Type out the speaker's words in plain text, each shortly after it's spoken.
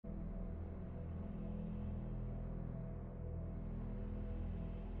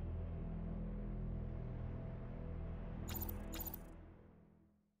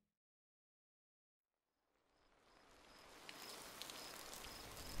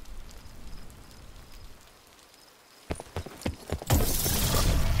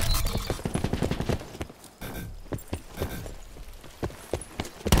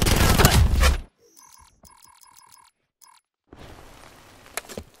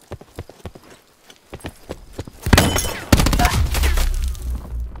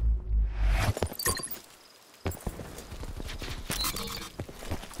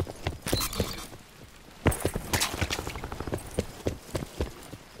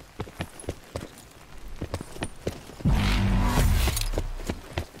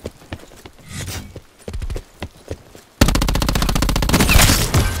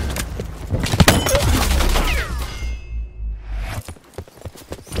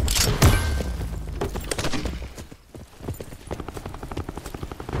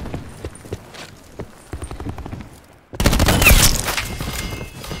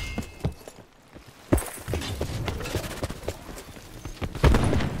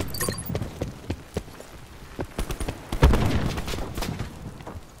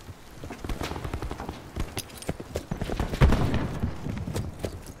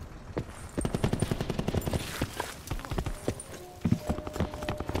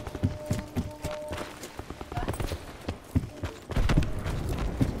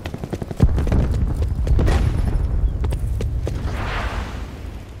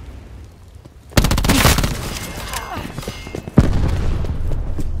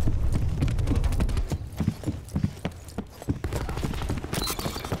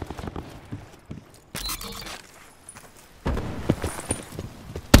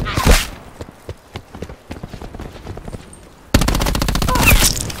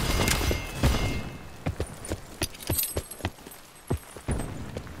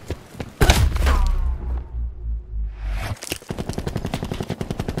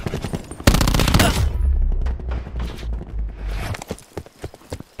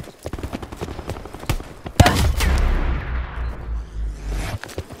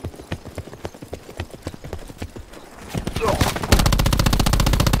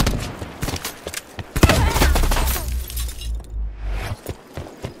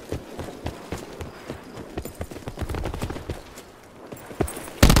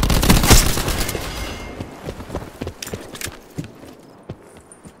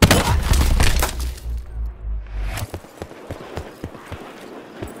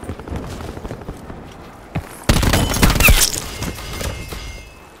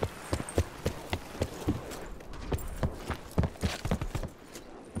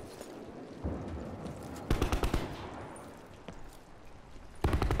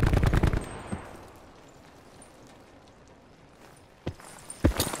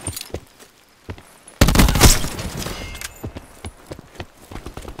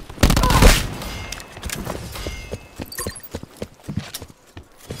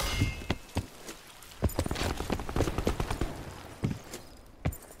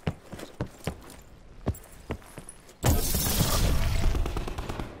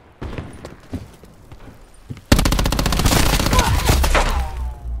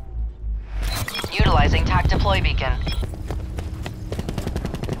Utilizing TAC deploy beacon.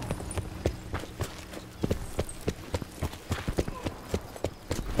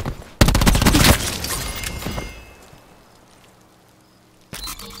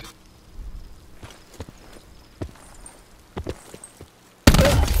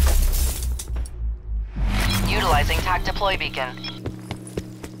 Utilizing TAC deploy beacon.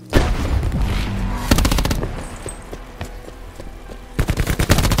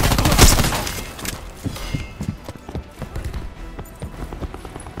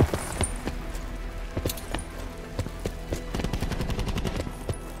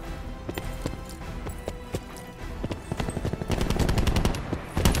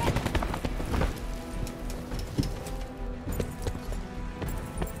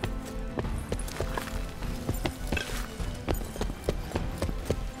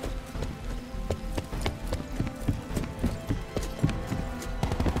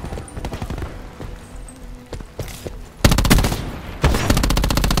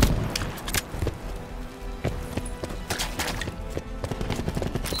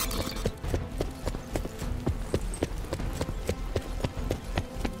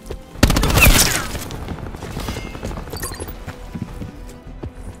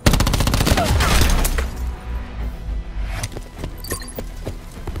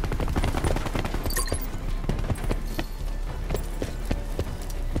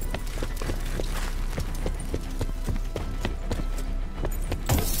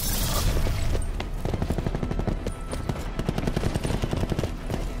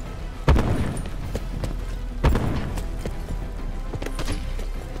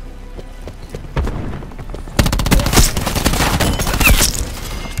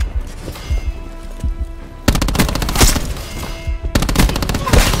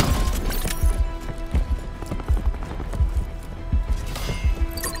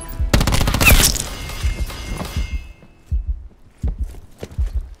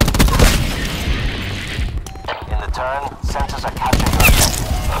 Sensors are capturing objective.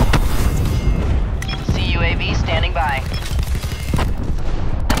 CUAV standing by.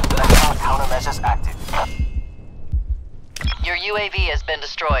 Electronic countermeasures active. Your UAV has been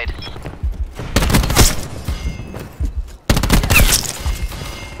destroyed.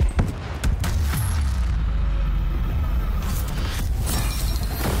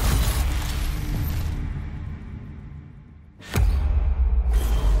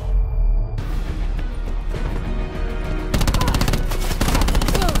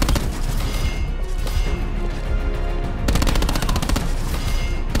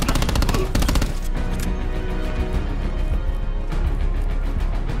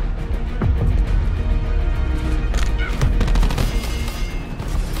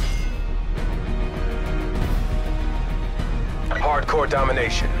 Hardcore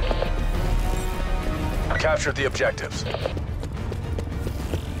domination. Captured the objectives.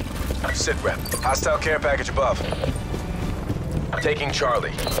 Sit rep. Hostile care package above. Taking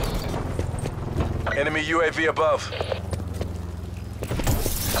Charlie. Enemy UAV above.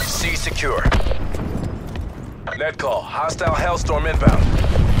 C secure. Net call. Hostile Hellstorm inbound.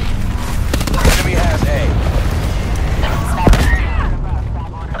 Enemy has A.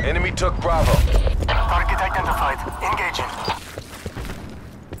 Enemy took Bravo. Target identified. Engaging.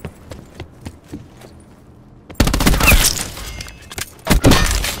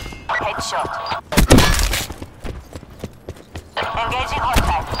 Headshot. Engaging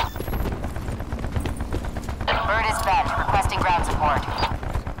hostile. Bird is back. Requesting ground support.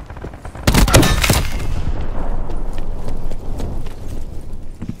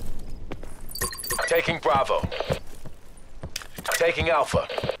 Taking Bravo. Taking Alpha.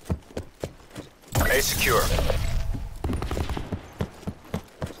 A secure.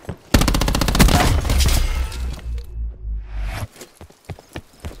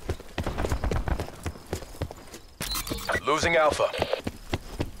 Losing Alpha.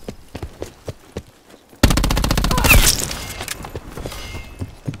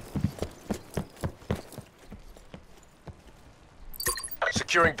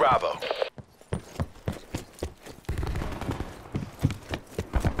 Securing Bravo.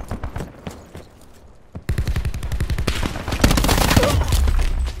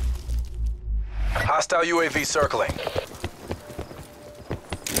 Hostile UAV circling.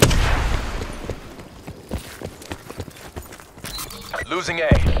 Losing A.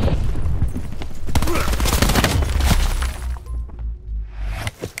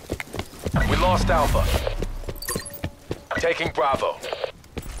 We lost Alpha. Taking Bravo.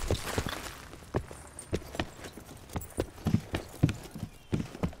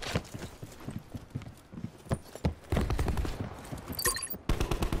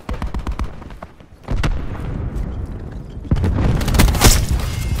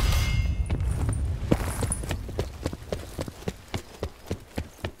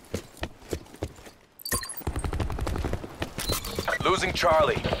 losing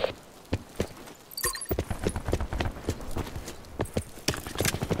Charlie.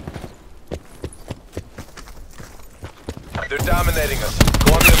 They're dominating us.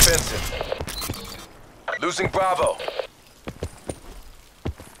 Go on the offensive. Losing Bravo.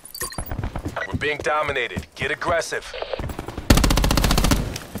 We're being dominated. Get aggressive.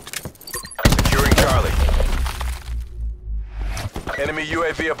 Securing Charlie. Enemy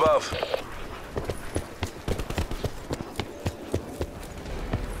UAV above.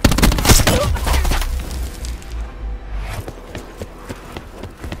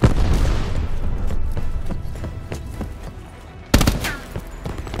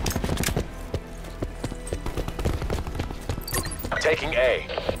 Taking A.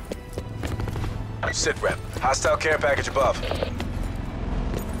 Sit rep. Hostile care package above.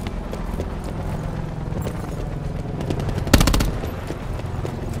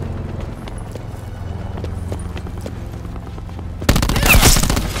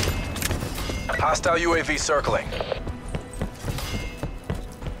 Hostile UAV circling.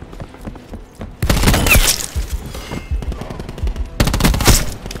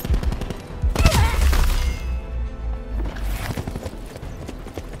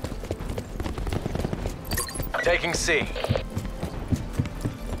 Taking C.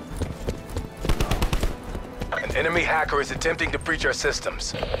 An enemy hacker is attempting to breach our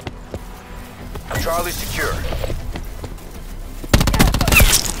systems. Charlie secure.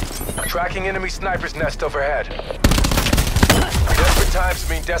 Tracking enemy sniper's nest overhead. Desperate times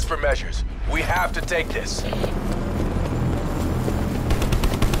mean desperate measures. We have to take this.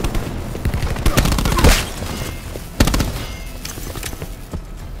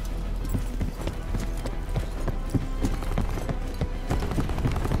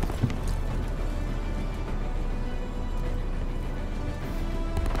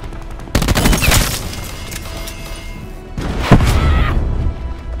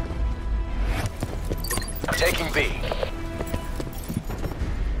 Taking B.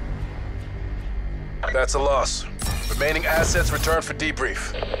 That's a loss. Remaining assets return for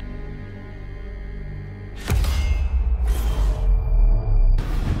debrief.